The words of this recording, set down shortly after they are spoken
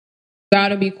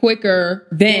Gotta be quicker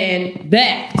than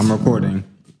that. I'm recording.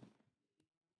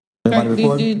 Everybody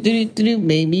recording?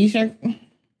 Baby shark.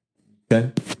 Okay.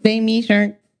 Baby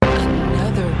shark.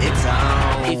 It's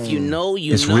on. If you know,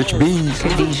 you It's know. Rich Beans.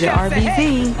 Khadijah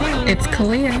RBV. It's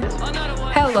Kalia.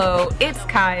 Hello, it's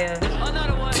Kaya.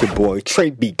 It's your boy Trey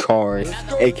B. Cars,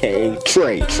 aka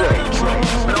Trey.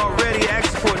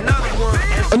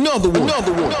 Another one.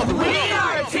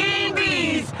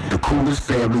 The coolest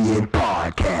family in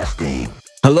podcasting.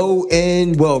 Hello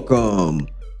and welcome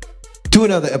to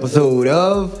another episode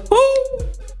of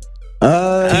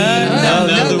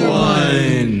Another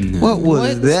one. What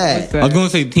was that? I was gonna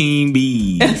say Team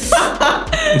B. I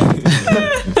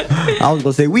was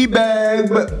gonna say we bag,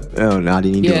 but no, I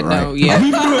didn't even do it right.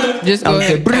 Yeah. Just go I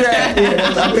ahead. said,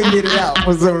 yeah, I couldn't get it out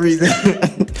for some reason.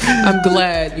 I'm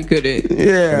glad you couldn't.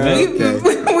 Yeah. Okay.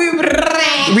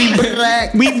 We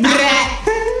black. We black.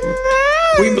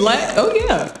 We black? Oh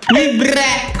yeah. We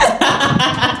black.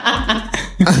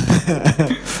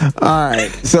 All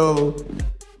right. So,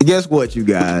 guess what, you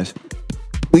guys?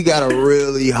 We got a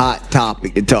really hot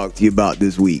topic to talk to you about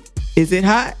this week. Is it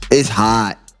hot? It's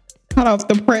hot. Hot off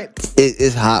the press.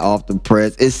 It's hot off the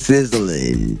press. It's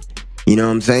sizzling. You know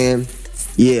what I'm saying?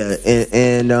 Yeah,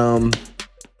 and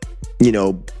you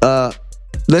know,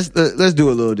 let's do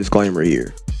a little disclaimer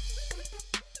here.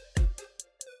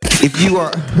 If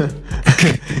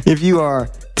you are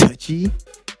touchy,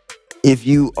 if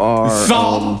you are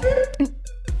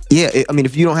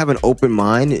if you don't have an open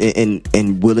mind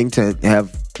and willing to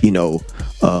have,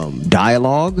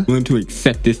 dialogue, Willing to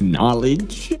accept this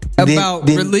knowledge. About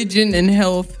then- religion and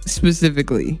health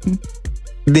specifically.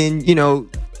 then you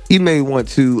may want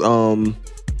to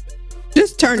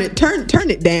Just turn it down.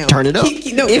 turn it up. You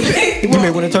You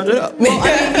may want to turn it up. Well,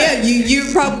 I mean,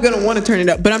 you're probably gonna want to turn it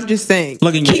up, but I'm just saying.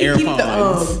 Look in your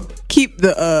AirPods. Keep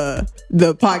the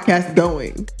podcast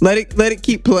going. Let it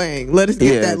keep playing. Let us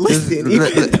get that just listen.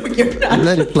 Even though you're not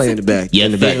let it play in the back.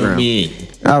 in the background.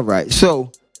 All right.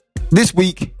 So this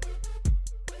week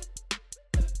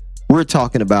we're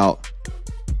talking about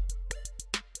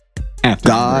After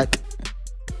God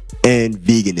and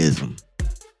veganism,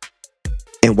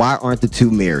 and why aren't the two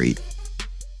married?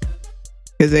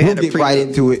 because they We'll had get right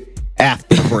into it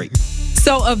after the break.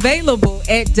 So available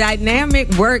at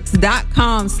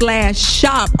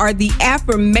dynamicworks.com/shop are the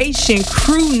affirmation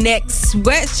crew neck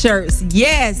sweatshirts.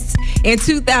 Yes, in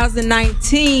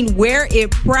 2019, wear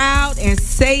it proud and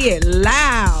say it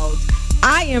loud.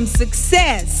 I am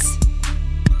success.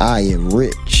 I am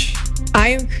rich. I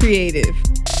am creative.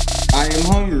 I am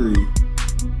hungry.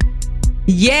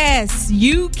 Yes,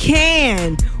 you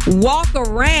can walk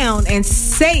around and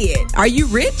say it. Are you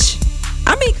rich?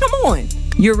 I mean, come on.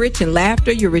 You're rich in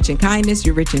laughter, you're rich in kindness,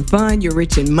 you're rich in fun, you're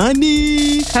rich in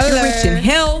money, you're rich in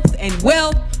health and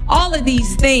wealth, all of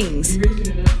these things.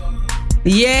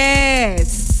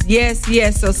 Yes.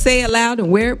 So say it loud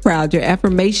and wear it proud. Your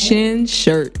affirmation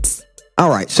shirts. All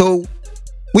right. So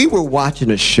we were watching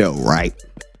a show, right?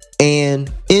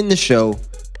 And in the show,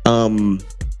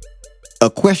 a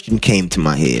question came to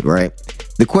my head, right?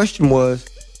 The question was,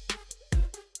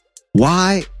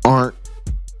 why aren't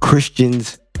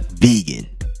Christians vegan?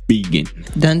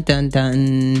 Dun dun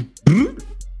dun.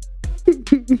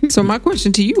 So my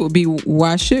question to you would be,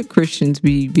 why should Christians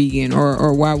be vegan,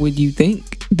 or why would you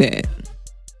think that?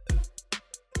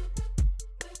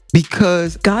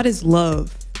 Because God is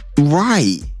love.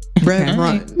 right, Red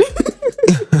run.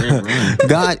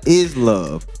 God is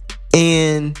love.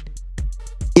 And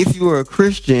if you are a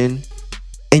Christian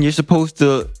and you're supposed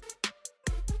to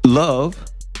love,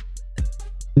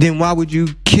 then why would you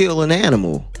kill an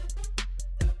animal?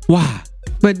 Why?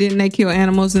 But didn't they kill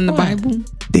animals in the Bible?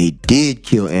 They did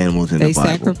kill animals in They the Bible.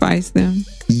 sacrificed them.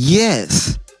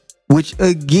 Yes. Which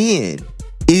again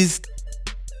is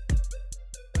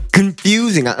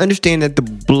confusing. I understand that the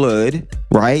blood,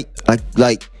 right?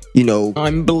 Like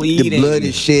I'm bleeding. the blood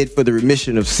is shed for the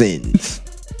remission of sins,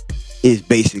 is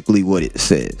basically what it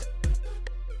says.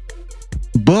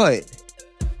 But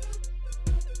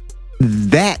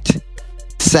that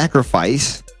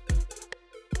sacrifice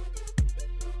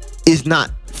is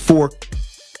not for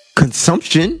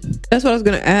consumption. That's what I was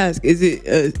gonna ask. Is it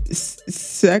a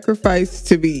sacrifice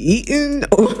to be eaten,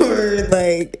 or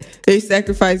like they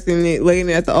sacrificing it, laying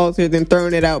it at the altar, then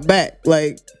throwing it out back?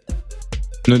 Like,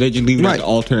 No, they just leave it Right. at the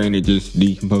altar and it just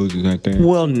decomposes right there.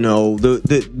 Well, no,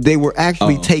 they were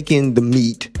actually taking the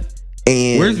meat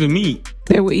and Where's the meat?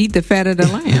 They would eat the fat of the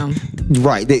lamb.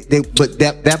 right. But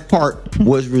that part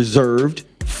was reserved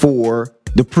for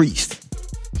the priest.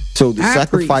 So the Our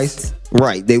sacrifice, priests.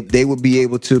 right? They would be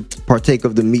able to partake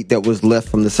of the meat that was left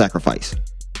from the sacrifice,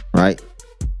 right?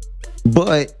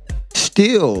 But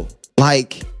still,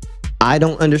 like, I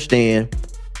don't understand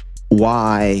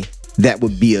why that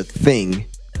would be a thing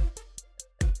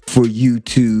for you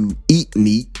to eat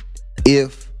meat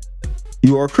if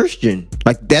you are a Christian.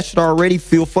 Like, that should already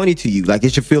feel funny to you. Like,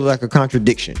 it should feel like a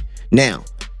contradiction. Now,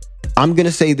 I'm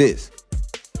gonna say this.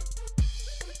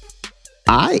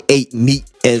 I ate meat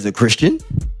as a Christian.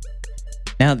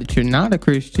 Now that you're not a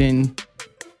Christian,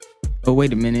 oh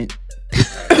wait a minute.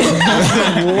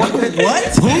 What?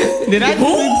 Did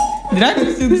I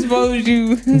just expose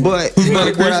you? But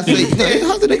what I say,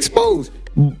 how's it exposed?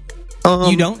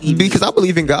 You don't eat because I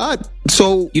believe in God.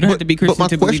 So you don't have to be Christian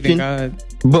to believe in God.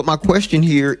 But my question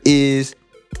here is,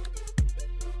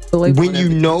 when you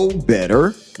know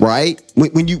better, right?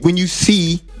 When you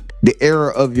see the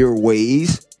error of your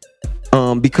ways,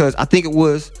 because I think it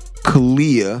was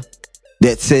Kalia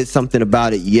that said something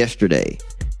about it yesterday.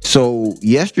 So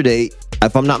yesterday,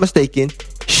 if I'm not mistaken,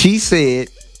 she said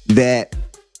that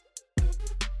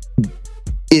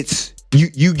it's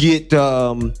you get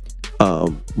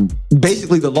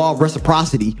basically the law of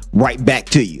reciprocity right back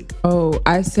to you. Oh,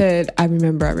 I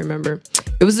remember.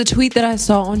 It was a tweet that I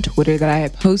saw on Twitter that I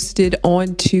had posted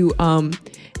onto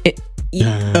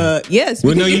yes.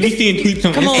 Well, no, you be seeing tweets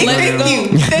on Come on, let's go.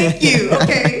 Thank you.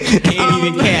 Okay. Can't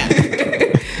even cap.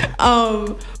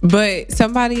 But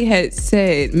somebody had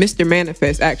said Mr.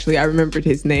 Manifest. Actually, I remembered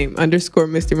his name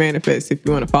 _Mr. Manifest. If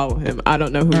you want to follow him, I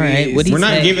don't know who he is. We're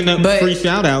not giving up free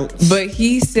shout outs. But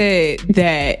he said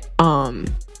that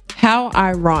how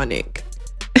ironic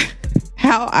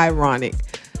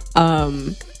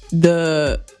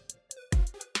the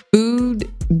food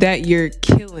that you're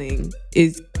killing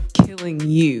is killing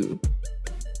you.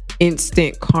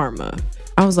 Instant karma.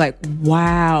 I was like,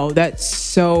 wow, that's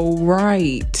so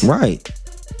right. Right.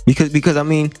 Because I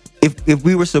mean, if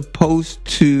we were supposed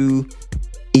to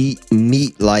eat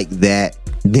meat like that,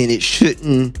 then it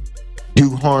shouldn't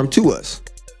do harm to us.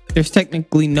 There's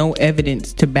technically no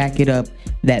evidence to back it up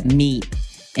that meat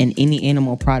and any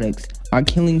animal products are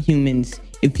killing humans.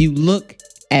 If you look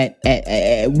at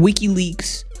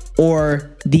WikiLeaks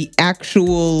or the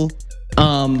actual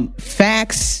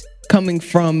facts coming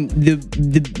from the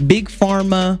big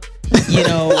pharma, you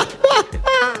know,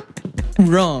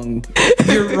 wrong.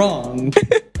 You're wrong.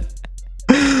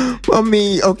 I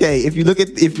mean, okay, if you look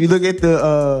at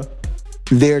the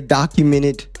their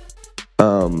documented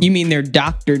you mean their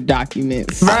doctor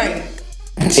documents, Right.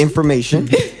 information,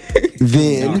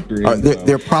 then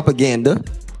their propaganda,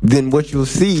 then what you'll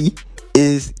see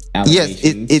is yes,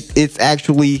 it's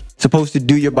actually supposed to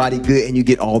do your body good and you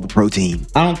get all the protein.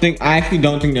 I actually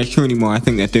don't think that's true anymore. I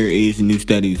think that there is new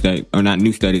studies I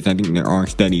think there are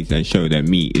studies that show that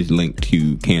meat is linked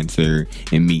to cancer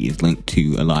and meat is linked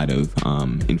to a lot of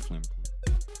inflammatory.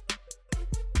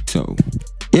 So,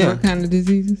 yeah. What kind of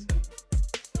diseases?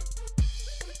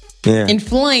 Yeah.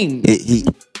 inflamed. He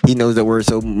knows that word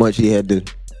so much he had to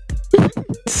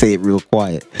say it real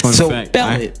quiet. Fun fact,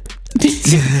 Spell it.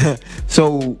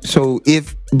 So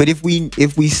if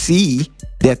we see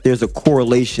that there's a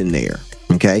correlation there,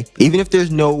 okay, even if there's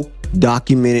no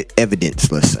documented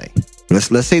evidence, let's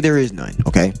say there is none,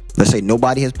 okay, let's say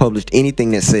nobody has published anything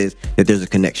that says that there's a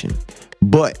connection,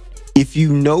 but if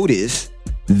you notice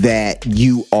that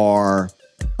you are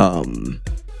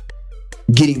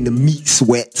getting the meat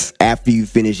sweats after you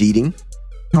finish eating,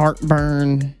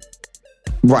 Heartburn,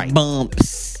 right,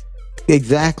 bumps.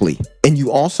 Exactly. And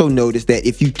you also notice that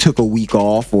if you took a week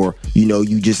off or,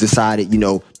 you just decided,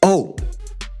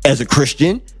 as a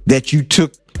Christian, that you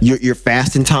took your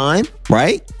fasting time,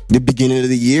 right? The beginning of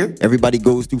the year, everybody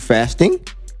goes through fasting.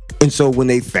 And so when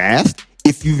they fast,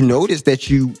 if you've noticed that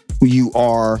you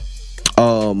are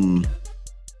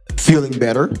feeling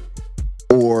better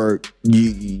or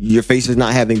your face is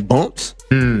not having bumps.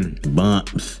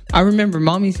 Bumps. I remember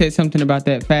Mommy said something about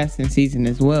that fasting season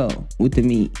as well with the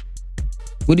meat.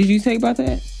 What did you say about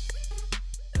that?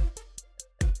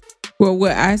 Well,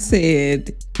 what I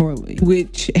said, Poorly.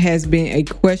 which has been a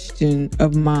question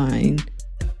of mine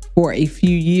for a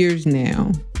few years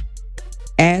now,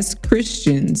 as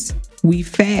Christians, we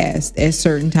fast at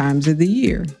certain times of the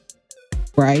year,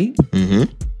 right? Mm-hmm.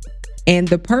 And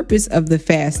the purpose of the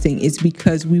fasting is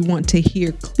because we want to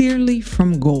hear clearly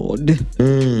from God.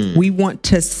 We want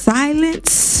to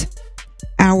silence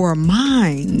our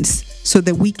minds so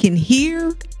that we can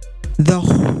hear the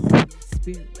Holy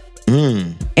Spirit.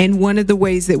 And one of the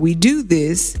ways that we do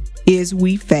this is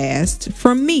we fast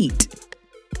from meat.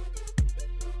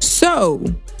 So,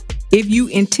 if you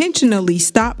intentionally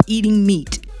stop eating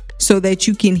meat so that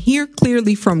you can hear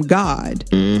clearly from God,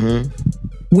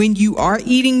 when you are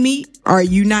eating meat, are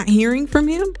you not hearing from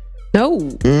Him? No.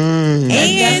 And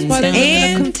that's why they're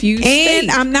in a confused state.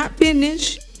 I'm not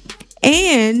finished.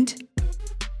 And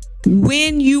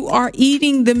when you are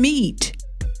eating the meat,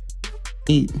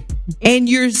 and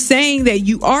you're saying that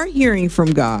you are hearing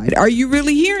from God, are you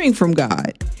really hearing from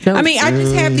God? No. I mean, I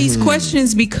just have these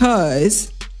questions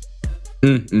because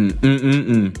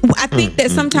I think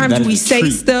that sometimes That is we a say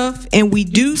treat. stuff and we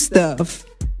do stuff,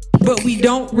 but we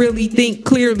don't really think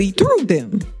clearly through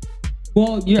them.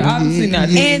 Well, you're obviously not.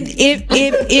 And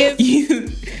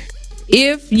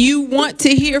if you want to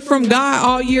hear from God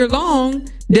all year long,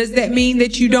 does that mean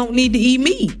that you don't need to eat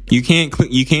meat? You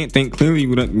can't think clearly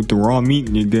with the raw meat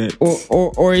in your gut.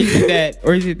 or is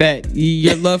it that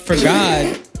your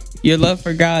love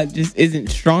for God just isn't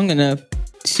strong enough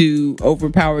to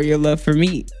overpower your love for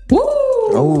meat? Woo!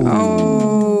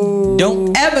 Oh.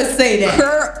 Don't ever say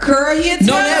that. Curry your toes.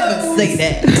 Don't ever say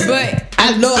that. But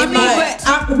I love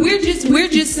we're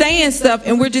just saying stuff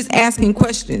and we're just asking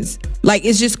questions. Like,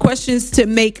 it's just questions to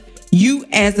make you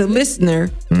as a listener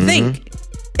think.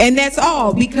 And that's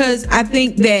all, because I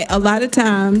think that a lot of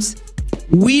times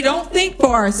we don't think for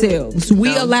ourselves.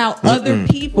 We allow other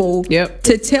people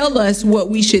to tell us what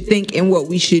we should think and what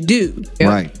we should do.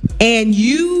 Right. And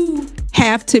you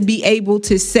have to be able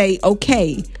to say,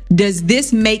 okay, does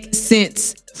this make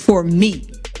sense for me?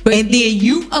 And then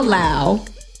you allow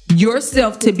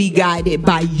yourself to be guided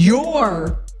by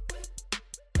your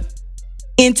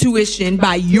intuition,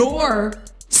 by your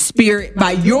spirit,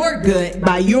 by your gut,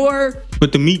 by your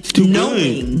But the meat's too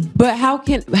knowing. good. But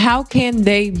how can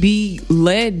they be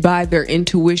led by their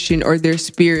intuition or their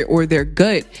spirit or their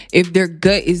gut if their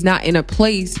gut is not in a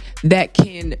place that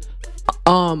can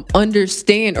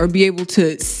understand or be able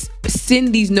to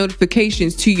send these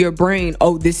notifications to your brain?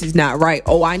 Oh, this is not right.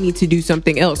 Oh, I need to do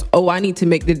something else. Oh, I need to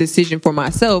make the decision for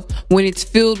myself, when it's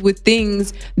filled with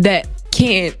things that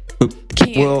can't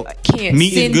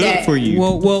meat send is good that for you.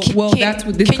 Well, that's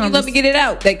what this Can you let me get it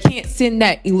out? That can't send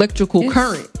that electrical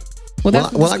current. Well,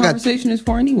 that's Well, what I this got- conversation is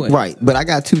for anyway. Right, but I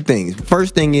got two things.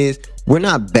 First thing is, we're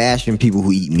not bashing people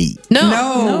who eat meat. No,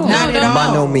 not at all.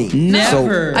 By no means.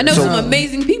 Never. I know so- some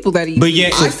amazing people that eat. But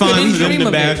yet it's fine couldn't for them dream to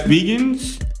of bash it.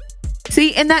 vegans.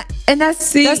 See, and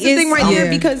that's the it's- thing right there, yeah.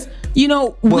 because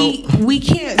we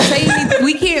can't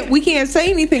say we can't say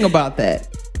anything about that,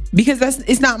 because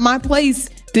it's not my place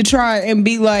to try and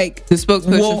be like The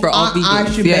spokesperson for all vegans.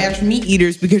 I should Yeah. bash meat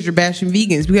eaters because you're bashing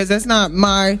vegans, because that's not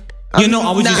my. I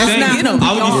was just saying. Not,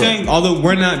 I was just saying. Although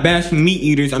we're not bashing meat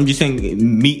eaters, I'm just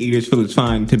saying meat eaters feel it's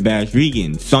fine to bash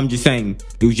vegans. So I'm just saying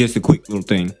it was just a quick little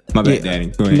thing. My bad, Daddy.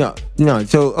 Go ahead. No.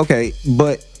 So okay,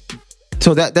 but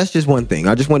so that's just one thing.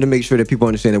 I just wanted to make sure that people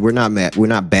understand that we're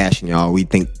not bashing y'all. We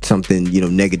think something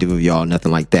negative of y'all,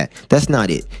 nothing like that. That's not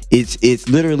it. It's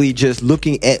literally just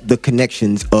looking at the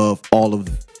connections of all of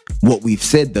what we've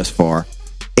said thus far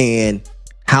and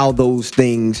how those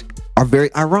things are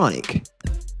very ironic.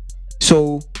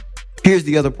 So here's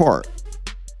the other part.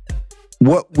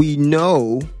 What we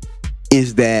know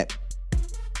is that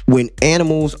when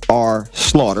animals are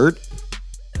slaughtered,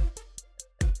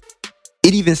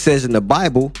 it even says in the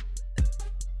Bible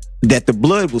that the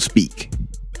blood will speak.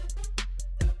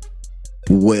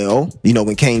 Well,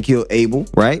 when Cain killed Abel,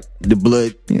 right? The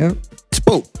blood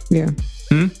spoke. Yeah.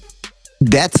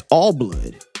 That's all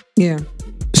blood. Yeah.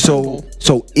 So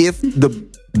if the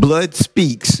blood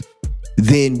speaks,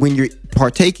 then when you're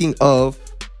partaking of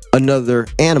another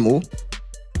animal,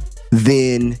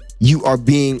 then you are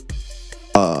being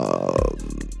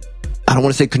I don't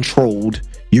want to say controlled.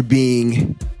 You're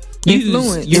being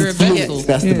Influence. You're a vessel.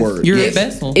 That's the word. You're Yes. a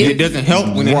vessel. It doesn't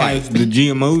help when it Right. has the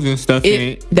GMOs and stuff in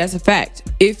it. That's a fact.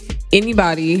 If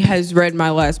anybody has read my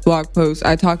last blog post,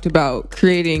 I talked about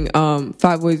creating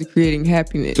 5 ways of creating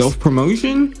happiness.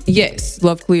 Self-promotion? Yes,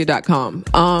 loveclear.com.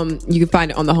 You can find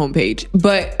it on the homepage.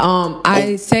 But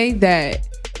I say that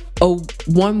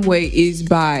one way is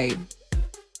by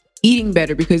eating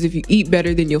better, because if you eat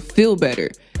better, then you'll feel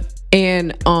better.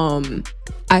 And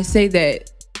I say that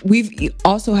we've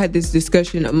also had this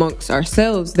discussion amongst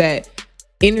ourselves that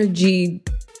energy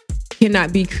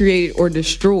cannot be created or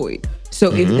destroyed.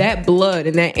 So if that blood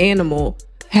and that animal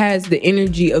has the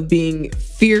energy of being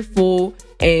fearful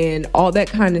and all that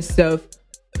kind of stuff,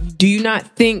 do you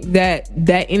not think that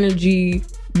that energy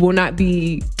will not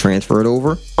be Transferred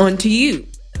over. onto you?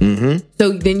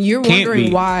 So then you're Can't wondering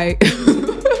be. why.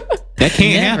 That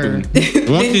can't Never.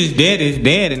 happen. Once it's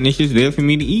dead, and it's just there for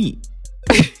me to eat.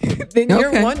 Then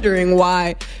you're wondering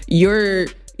why you're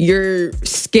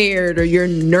scared or you're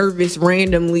nervous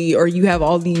randomly, or you have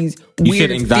all these You said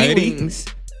weird anxiety? feelings.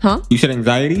 Huh? You said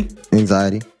anxiety?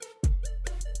 Anxiety.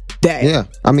 that. Yeah,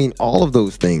 I mean, all of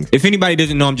those things. If anybody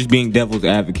doesn't know, I'm just being devil's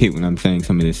advocate when I'm saying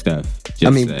some of this stuff. Just I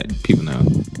mean, that people know.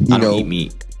 I don't eat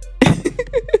meat.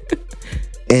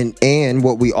 And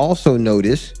what we also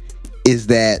notice is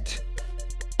that,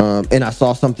 and I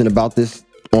saw something about this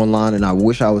online, and I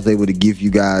wish I was able to give you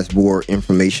guys more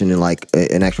information in like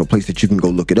an actual place that you can go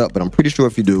look it up. But I'm pretty sure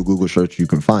if you do a Google search, you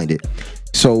can find it.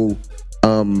 So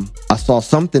I saw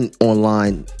something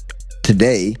online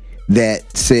today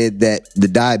that said that the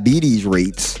diabetes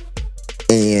rates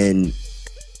and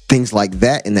things like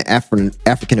that in the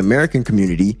African American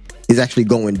community is actually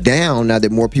going down now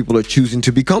that more people are choosing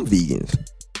to become vegans.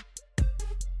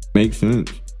 Makes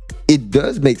sense. It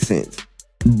does make sense.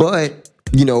 But,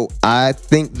 you know, I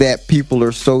think that people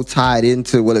are so tied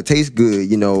into, well, it tastes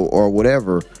good, you know, or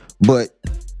whatever. But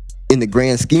in the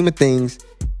grand scheme of things,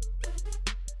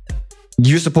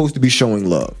 you're supposed to be showing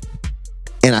love.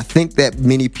 And I think that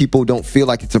many people don't feel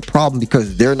like it's a problem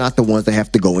because they're not the ones that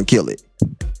have to go and kill it.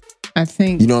 I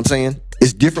think, you know what I'm saying?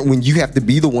 It's different when you have to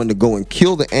be the one to go and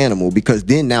kill the animal, because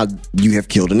then now you have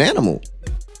killed an animal.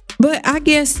 But I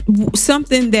guess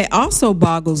something that also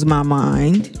boggles my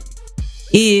mind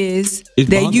is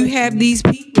that you have these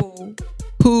people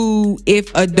who,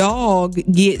 if a dog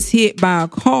gets hit by a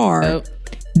car,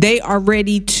 they are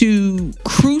ready to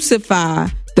crucify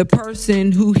the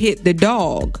person who hit the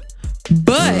dog.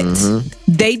 But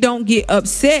they don't get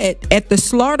upset at the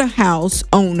slaughterhouse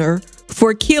owner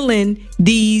for killing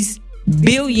these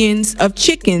billions of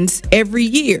chickens every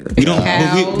year. We don't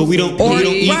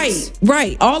eat.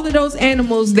 Right. All of those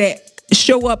animals that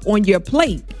show up on your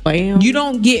plate. Bam. You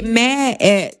don't get mad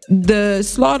at the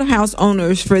slaughterhouse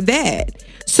owners for that.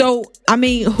 So, I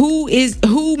mean,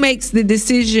 who makes the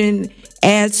decision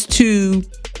as to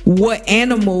what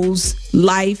animals'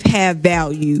 life have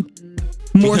value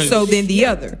more so than the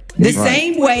other? The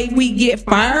same way we get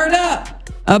fired up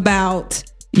about,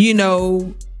 you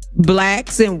know,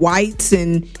 blacks and whites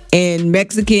and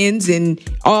Mexicans and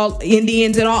all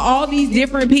Indians and all these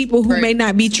different people who may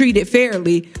not be treated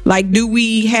fairly. Like, do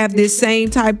we have this same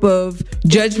type of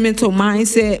judgmental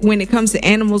mindset when it comes to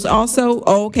animals also?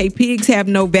 Oh, okay, pigs have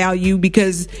no value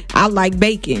because I like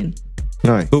bacon.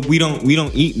 Right. But we don't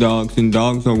eat dogs, and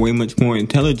dogs are way much more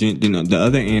intelligent than the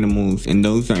other animals, and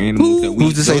those are animals that we.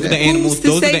 Who's to say that?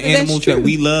 Those are the animals that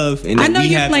we love, and I that know we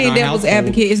you're have playing in our devil's household.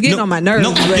 advocate. It's getting on my nerves.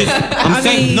 No, I'm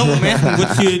asking,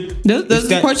 what's your?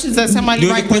 those are questions that somebody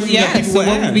might really ask. So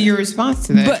what would be your response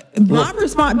to that? But my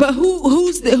response. But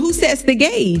who sets the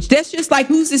gauge? That's just like,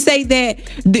 who's to say that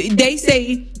they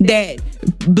say that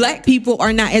black people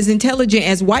are not as intelligent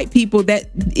as white people?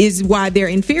 That is why they're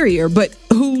inferior. But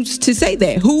who's to say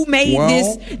that? Who made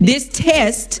this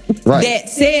test that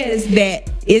says that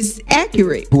is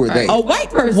accurate? Who are they? A white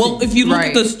person. Well, if you look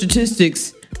at the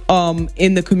statistics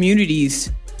in the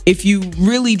communities, if you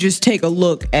really just take a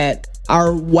look at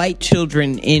our white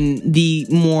children in the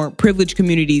more privileged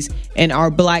communities and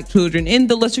our black children in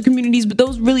the lesser communities, but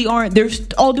those really aren't, they're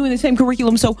all doing the same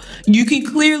curriculum. So you can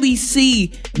clearly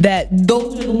see that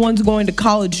those are the ones going to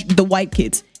college, the white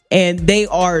kids. And they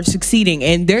are succeeding,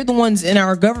 and they're the ones in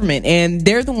our government, and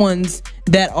they're the ones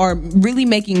that are really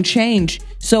making change.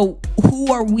 So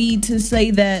who are we to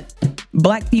say that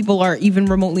black people are even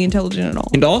remotely intelligent at all?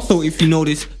 And also, if you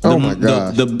notice,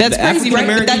 that's crazy, right?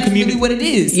 But that's really what it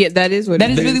is. Yeah, that is what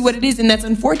that is really what it is, and that's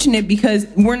unfortunate because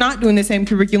we're not doing the same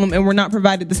curriculum, and we're not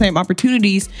provided the same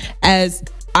opportunities as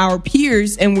our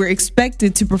peers, and we're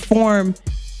expected to perform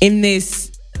in this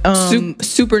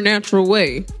supernatural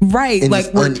way, in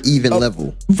like this uneven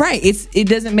level, right? It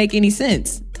doesn't make any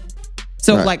sense.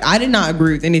 So like, I did not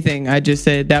agree with anything I just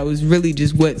said. That was really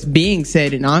just what's being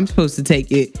said, and I'm supposed to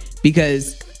take it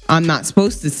because I'm not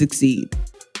supposed to succeed.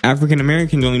 African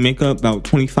Americans only make up about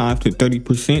 25 to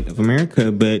 30% of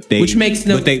America, but they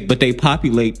but they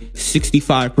populate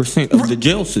 65% of the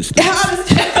jail system. How does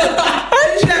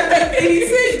that make any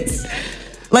sense?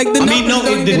 Like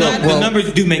the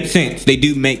numbers do make sense. They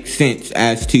do make sense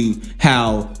as to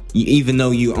how, even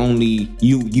though you only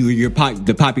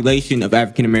the population of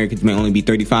African Americans may only be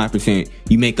 35%,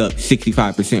 you make up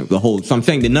 65% of the whole. So I'm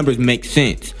saying the numbers make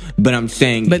sense, but I'm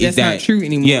saying, but that's not true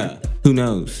anymore. Yeah, who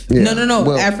knows? Yeah. No.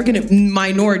 Well, African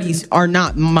minorities are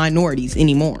not minorities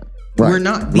anymore. Right. We're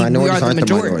not. Minorities we are the aren't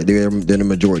majority. the minority. They're the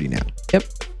majority now. Yep.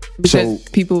 Because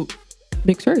people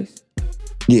mix race.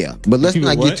 Yeah, but let's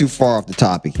not get too far off the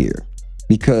topic here,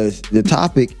 because the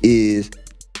topic is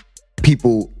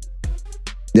people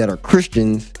that are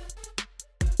Christians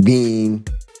being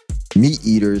meat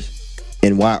eaters,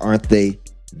 and why aren't they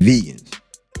vegans?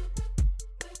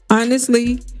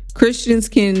 Honestly, Christians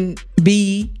can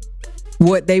be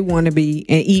what they want to be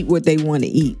and eat what they want to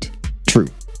eat. True.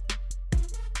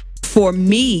 for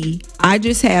me, I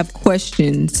just have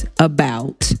questions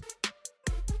about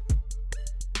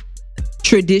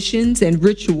traditions and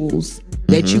rituals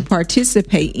that you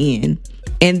participate in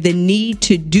and the need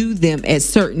to do them at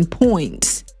certain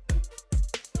points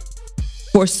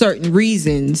for certain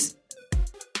reasons,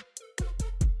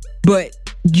 but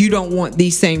you don't want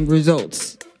these same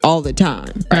results all the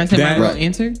time. Can I say my real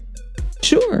answer?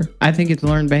 Sure. I think it's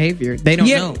learned behavior. They don't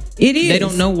know. It is. They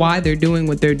don't know why they're doing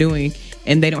what they're doing,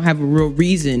 and they don't have a real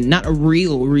reason, not a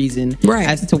real reason,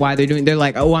 as to why they're doing. They're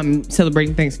like, oh, I'm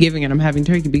celebrating Thanksgiving and I'm having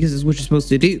turkey because it's what you're supposed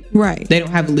to do. Right. They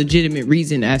don't have a legitimate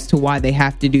reason as to why they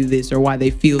have to do this or why they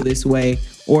feel this way,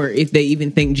 or if they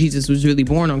even think Jesus was really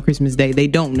born on Christmas Day. They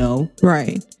don't know.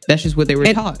 Right. That's just what they were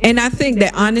taught. And I think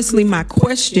that honestly, my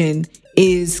question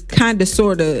is kind of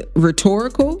sort of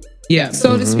rhetorical. Yeah.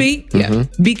 So to speak. Yeah.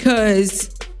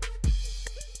 Because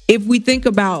if we think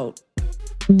about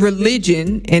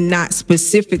religion and not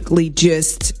specifically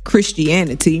just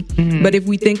Christianity, but if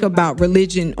we think about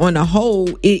religion on a whole,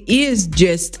 it is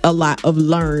just a lot of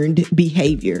learned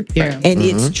behavior. And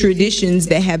it's traditions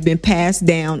that have been passed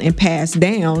down and passed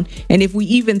down. And if we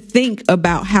even think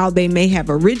about how they may have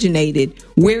originated,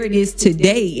 where it is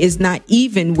today is not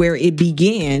even where it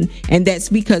began. And that's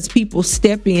because people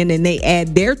step in and they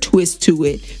add their twist to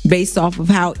it based off of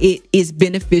how it is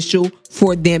beneficial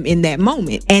for them in that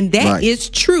moment. And that is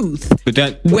truth.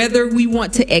 But whether we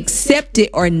want to accept it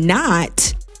or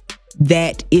not,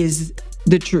 that is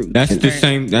the truth. That's the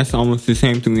same. That's almost the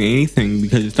same thing with anything,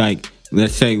 because it's like,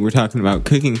 let's say we're talking about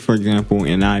cooking, for example,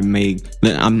 and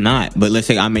but let's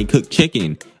say I may cook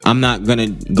chicken. I'm not gonna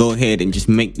go ahead and just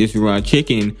make this raw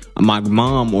chicken. My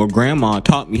mom or grandma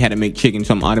taught me how to make chicken,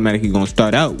 so I'm automatically gonna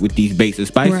start out with these basic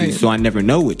spices. So I never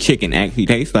know what chicken actually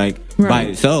tastes like by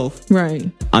itself. Right.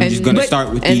 I'm just gonna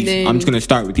start with these. I'm just gonna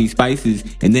start with these spices,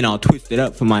 and then I'll twist it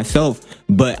up for myself.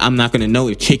 But I'm not gonna know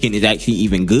if chicken is actually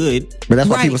even good. But that's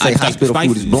why people say hospital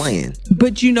food is bland.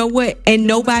 But you know what? And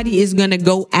nobody is gonna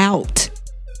go out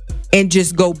and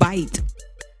just go bite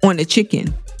on a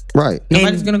chicken. Right.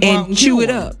 Nobody's gonna go out and chew it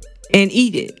up and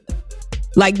eat it.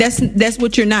 Like that's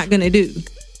what you're not gonna do.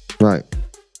 Right.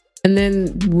 And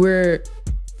then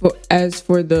as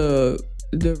for the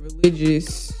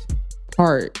religious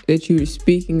part that you were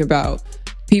speaking about,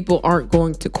 people aren't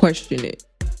going to question it.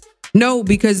 No,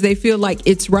 because they feel like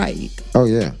it's right. Oh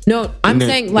yeah. No, I'm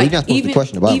saying like you're not supposed to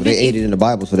question the Bible. They ate it in the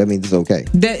Bible, so that means it's okay.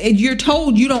 That you're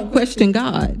told you don't question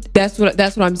God. That's what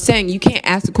I'm saying. You can't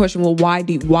ask the question, well, why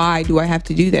do I have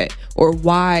to do that, or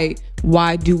why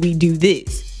do we do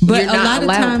this? But you're not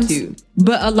allowed to.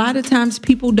 But a lot of times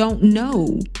people don't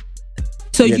know.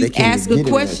 So you ask a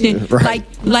question,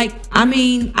 like I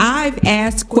mean, I've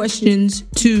asked questions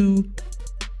to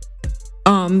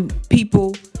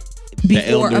people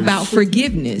before about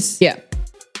forgiveness. Yeah.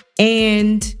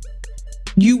 And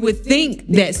you would think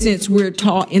that since we're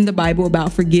taught in the Bible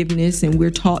about forgiveness, and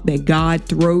we're taught that God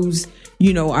throws,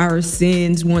 our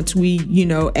sins once we,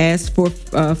 ask for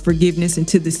forgiveness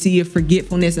into the sea of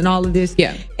forgetfulness and all of this.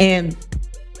 Yeah. And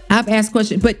I've asked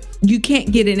questions, but you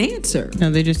can't get an answer.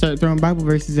 No, they just start throwing Bible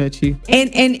verses at you.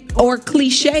 And or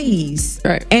cliches.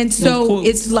 Right. And so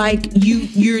it's like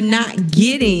you're not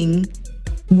getting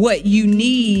what you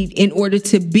need in order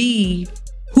to be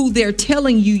who they're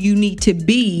telling you need to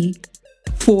be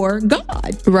for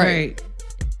God. Right.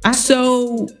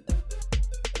 So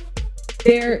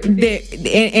there,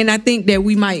 and I think that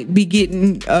we might be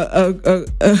getting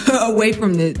away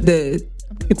from the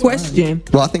question.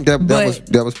 Well, I think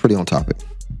that was pretty on topic.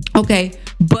 Okay,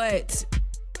 but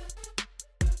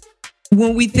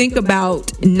when we think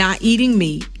about not eating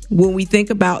meat, when we think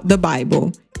about the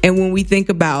Bible, and when we think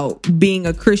about being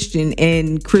a Christian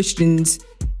and Christians,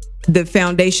 the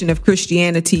foundation of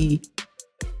Christianity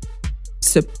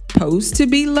supposed to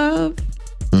be love.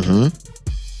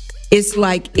 It's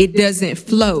like it doesn't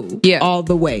flow all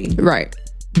the way. Right.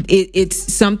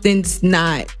 It's something's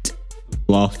not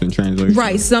lost in translation.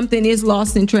 Right. Something is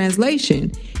lost in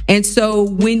translation. And so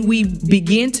when we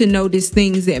begin to notice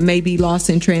things that may be lost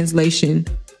in translation,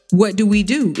 what do?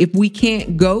 If we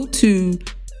can't go to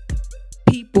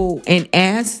people and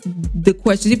ask the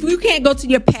questions, if you can't go to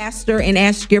your pastor and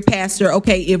ask your pastor,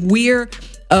 okay,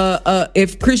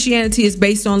 if Christianity is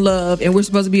based on love and we're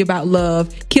supposed to be about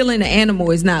love, killing an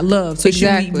animal is not love. So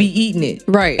should we be eating it?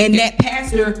 Right. And that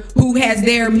pastor who has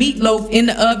their meatloaf in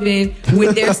the oven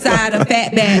with their side of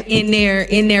fatback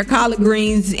in their collard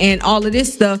greens and all of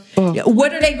this stuff,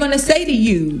 what are they going to say to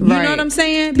you? You know what I'm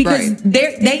saying? Because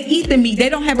they eat the meat. They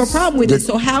don't have a problem with it.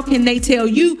 So how can they tell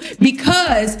you?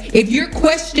 Because if you're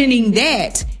questioning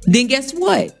that, then guess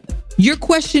what? You're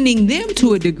questioning them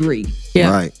to a degree.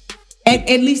 Yeah. Right.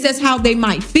 At least that's how they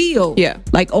might feel. Yeah.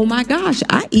 Like, oh my gosh,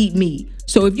 I eat meat.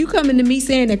 So if you come into me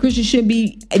saying that Christians shouldn't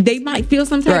be, they might feel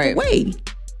some type of way.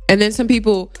 And then some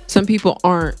people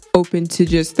aren't open to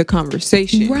just the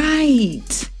conversation.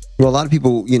 Right. Well, a lot of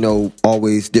people,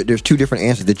 always there's two different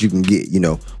answers that you can get.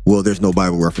 Well, there's no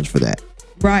Bible reference for that.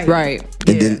 Right.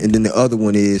 And then the other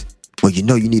one is, well, you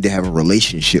need to have a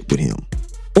relationship with him.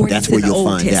 Or that's where you'll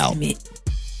find Testament. out.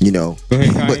 Go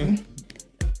ahead, Kaya.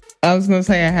 I was gonna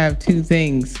say I have two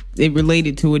things. It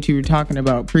related to what you were talking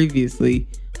about previously.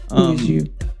 Who is you?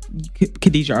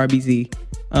 Khadijah RBZ.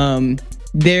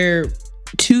 There are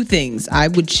two things I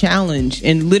would challenge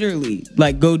and literally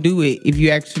go do it if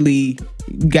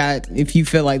you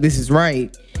feel like this is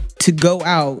right, to go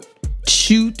out,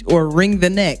 shoot or wring the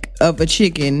neck of a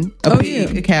chicken, a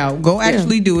pig, a cow. Go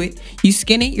actually do it. You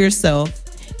skin it yourself.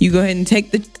 You go ahead and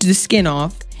take the skin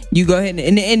off. You go ahead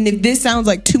and if this sounds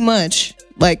like too much,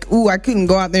 I couldn't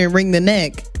go out there and wring the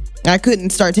neck. I couldn't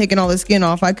start taking all the skin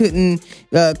off. I couldn't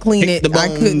clean it. I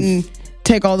couldn't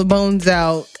take all the bones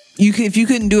out. If you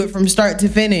couldn't do it from start to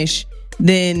finish,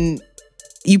 then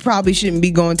you probably shouldn't be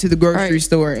going to the grocery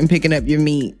store and picking up your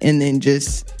meat and then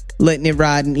just letting it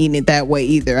ride and eating it that way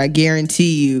either. I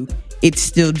guarantee you it's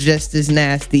still just as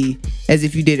nasty as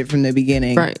if you did it from the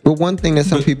beginning. Right. But one thing that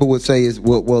some people would say is,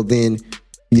 well then,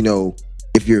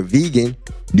 if you're a vegan,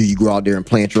 do you go out there and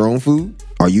plant your own food?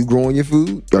 Are you growing your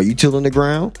food? Are you tilling the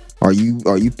ground? Are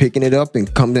you picking it up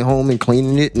and coming home and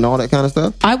cleaning it and all that kind of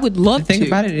stuff? I would love to. The thing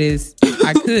about it is,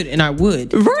 I could and I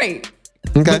would. Right.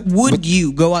 Okay. But would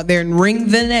you go out there and wring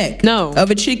the neck of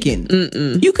a chicken?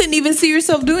 Mm-mm. You couldn't even see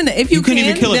yourself doing that. If you couldn't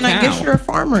even kill a then cow. I guess you're a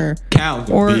farmer.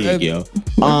 Cows are big, yo.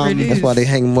 That's why they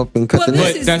hang them up and cut the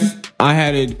neck. I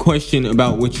had a question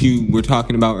about what you were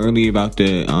talking about earlier about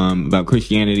the about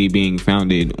Christianity being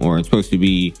founded or it's supposed to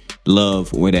be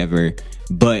love, whatever.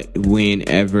 But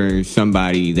whenever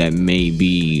somebody that may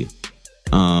be,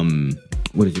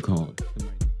 what is it called?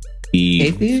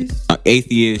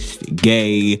 Atheist,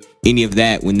 gay, any of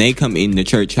that, when they come in the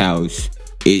church house,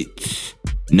 it's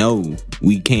no,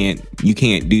 you can't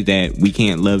do that. We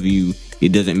can't love you.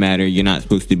 It doesn't matter. You're not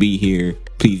supposed to be here.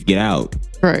 Please get out.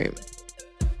 Right.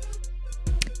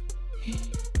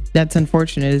 That's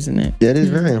unfortunate, isn't it? That is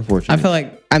very unfortunate. I feel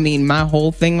like, my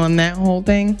whole thing on that whole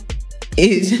thing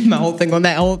is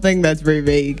that's very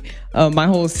vague. My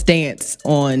whole stance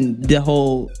on the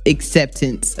whole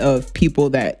acceptance of people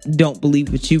that don't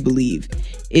believe what you believe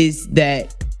is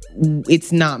that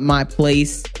it's not my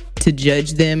place to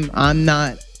judge them. I'm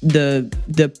not when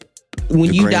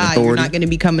you die, you're not going to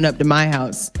be coming up to my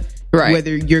house. Right.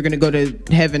 Whether you're going to go to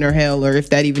heaven or hell, or if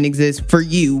that even exists for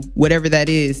you, whatever that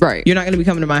is, right. You're not going to be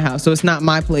coming to my house. So it's not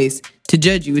my place to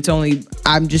judge you. It's only,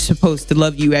 I'm just supposed to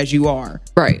love you as you are.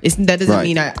 Right. That doesn't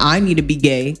mean I need to be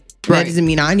gay. That doesn't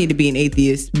mean I need to be an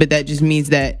atheist. But that just means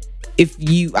that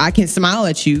I can smile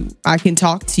at you, I can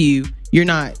talk to you, you're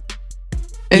not,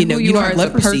 and you don't are have as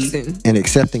a leprosy. person. And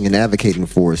accepting and advocating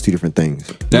for is two different things.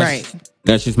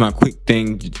 That's just my quick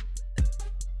thing.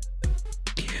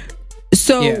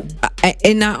 So,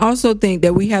 and I also think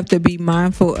that we have to be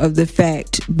mindful of the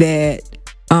fact that,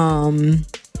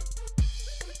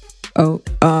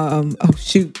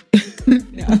 shoot.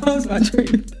 I lost my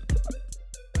train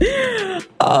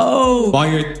of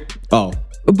thought.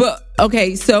 But,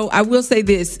 okay, so I will say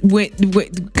this. When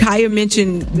Kaya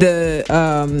mentioned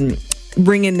the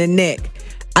wringing the neck,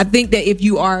 I think that if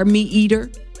you are a meat eater,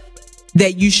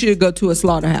 that you should go to a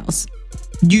slaughterhouse.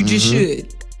 You just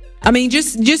should.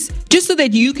 Just so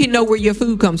that you can know where your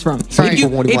food comes from.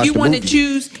 If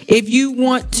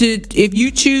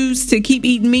you choose to keep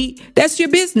eating meat, that's your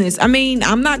business.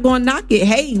 I'm not going to knock it.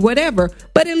 Hey, whatever.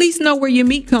 But at least know where your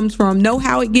meat comes from. Know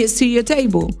how it gets to your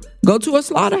table. Go to a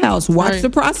slaughterhouse. Watch the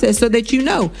process so that you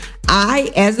know.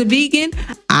 As a vegan,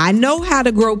 I know how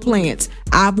to grow plants.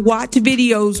 I've watched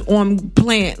videos on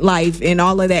plant life and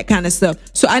all of that kind of stuff.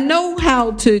 So I know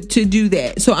how to do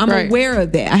that. So I'm aware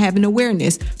of that. I have an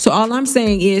awareness. So all I'm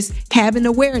saying is have an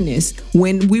awareness.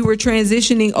 When we were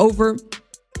transitioning over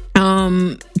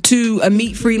to a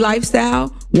meat-free lifestyle,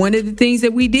 one of the things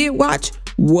that we did watch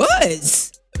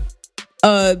was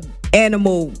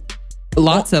animal.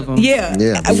 Lots of them. Yeah.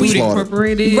 Food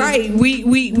Incorporated. Right.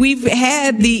 We've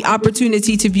had the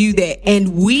opportunity to view that,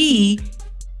 and we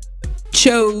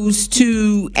chose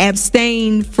to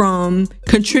abstain from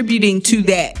contributing to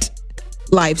that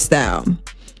lifestyle.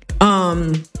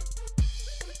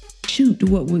 Shoot,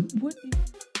 what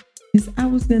is I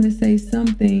was gonna say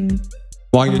something.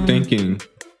 While you're thinking,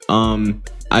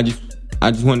 I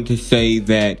just wanted to say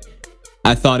that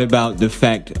I thought about the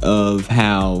fact of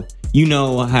how you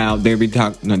know how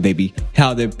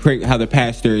how the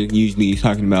pastor usually is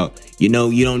talking about, you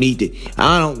don't need to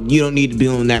be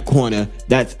on that corner.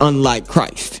 That's unlike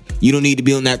Christ. You don't need to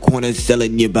be on that corner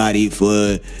selling your body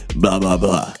for blah blah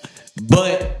blah.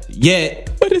 But yet,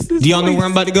 do y'all know where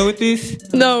I'm about to go with this?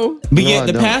 No. But yet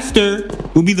the pastor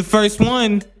will be the first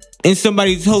one in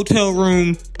somebody's hotel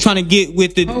room trying to get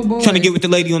with the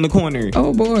lady on the corner.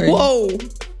 Oh boy. Whoa.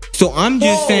 So I'm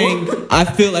just saying, I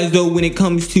feel as though when it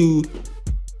comes to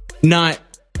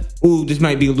this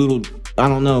might be a little, I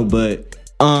don't know, but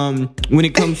when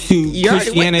it comes to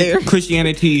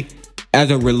Christianity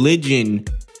as a religion,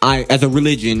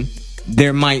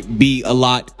 there might be a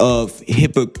lot of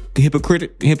hypocritical.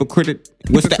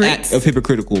 What's the act of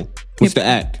hypocritical? What's the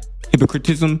act?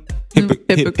 Hypocritism?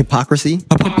 Hypocrisy?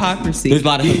 Hypocrisy. There's a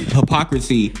lot of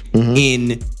hypocrisy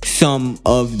in some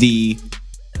of the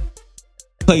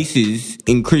places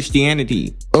in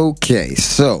Christianity. Okay,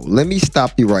 so let me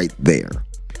stop you right there.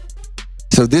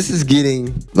 So this is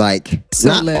getting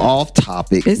not off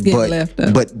topic, it's getting left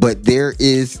up. but there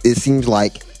is, it seems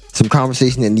like, some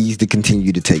conversation that needs to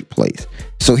continue to take place.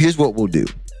 So here's what we'll do.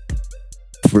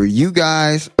 For you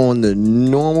guys on the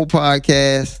normal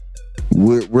podcast,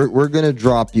 we're gonna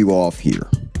drop you off here.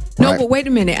 No, but wait a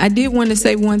minute. I did want to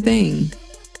say one thing.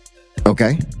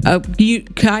 Okay.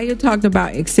 Kaya talked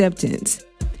about acceptance,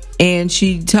 and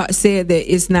she said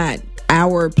that it's not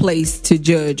our place to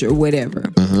judge or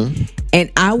whatever.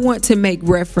 And I want to make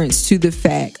reference to the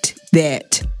fact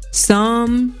that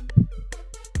some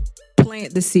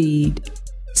plant the seed,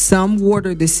 some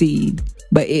water the seed,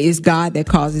 but it is God that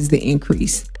causes the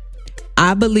increase.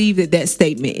 I believe that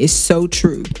statement is so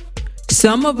true.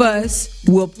 Some of us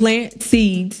will plant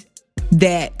seeds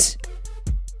that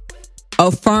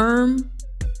confirm.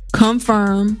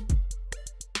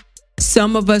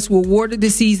 Some of us will water the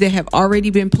seeds that have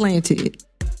already been planted,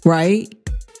 right?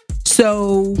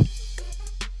 So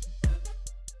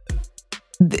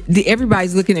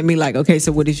everybody's looking at me like, okay,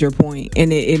 so what is your point?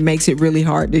 And it makes it really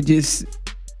hard to just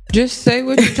say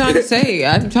what you're trying to say.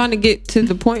 I'm trying to get to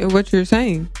the point of what you're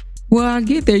saying. Well, I'll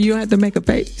get there. You don't have to make a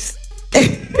face.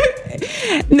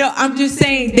 No, I'm just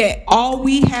saying that all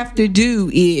we have to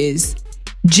do is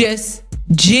just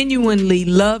genuinely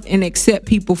love and accept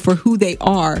people for who they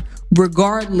are,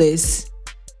 regardless.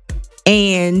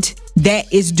 And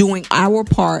that is doing our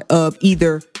part of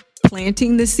either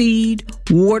planting the seed,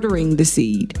 watering the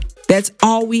seed. That's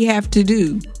all we have to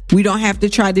do. We don't have to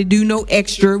try to do no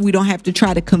extra. We don't have to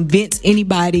try to convince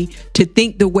anybody to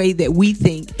think the way that we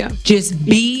think. Yeah. Just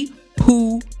be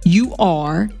who you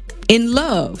are in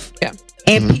love. Yeah.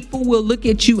 And people will look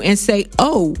at you and say,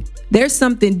 oh, there's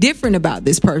something different about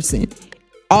this person.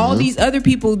 All these other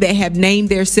people that have named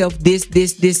themselves this,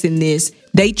 and this,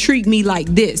 they treat me like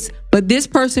this. But this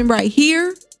person right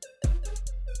here,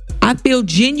 I feel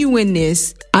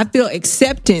genuineness. I feel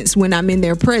acceptance when I'm in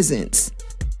their presence.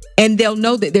 And they'll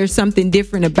know that there's something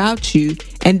different about you,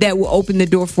 and that will open the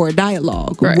door for a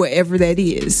dialogue, right, whatever that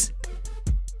is.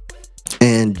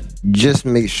 And just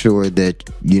make sure that,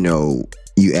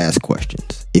 you ask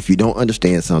questions. If you don't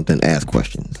understand something, ask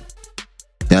questions.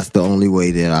 That's the only way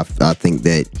that I think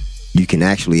that you can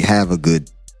actually have a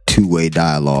good two-way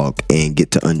dialogue and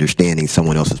get to understanding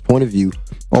someone else's point of view,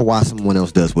 or why someone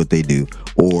else does what they do,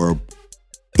 or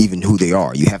even who they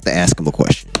are. You have to ask them a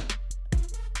question,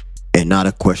 and not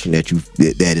a question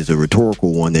that is a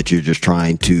rhetorical one that you're just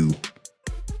trying to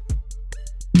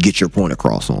get your point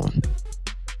across on.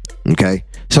 Okay?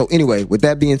 So anyway, with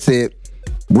that being said,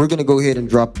 we're going to go ahead and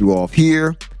drop you off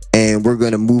here, and we're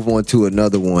going to move on to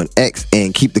another one, X,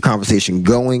 and keep the conversation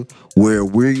going, where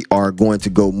we are going to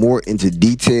go more into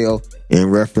detail in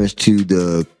reference to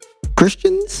the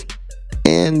Christians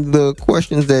and the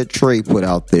questions that Trey put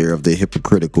out there of the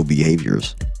hypocritical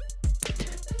behaviors.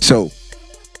 So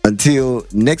until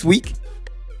next week,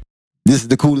 this is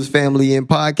the coolest family in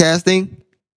podcasting.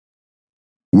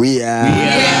 We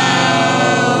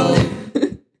out.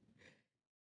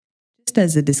 Just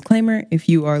as a disclaimer, if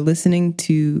you've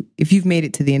made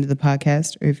it to the end of the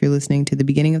podcast, or if you're listening to the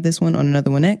beginning of this one on Another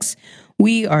One X,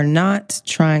 we are not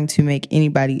trying to make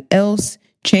anybody else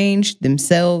change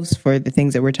themselves for the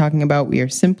things that we're talking about. We are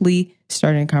simply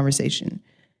starting a conversation.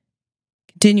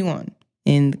 Continue on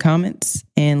in the comments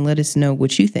and let us know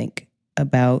what you think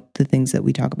about the things that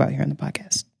we talk about here on the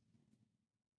podcast.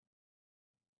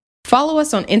 Follow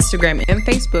us on Instagram and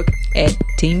Facebook at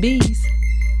Team Bees.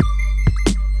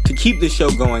 To keep the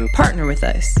show going, partner with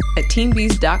us at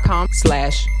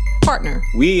teambees.com/partner.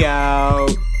 We out.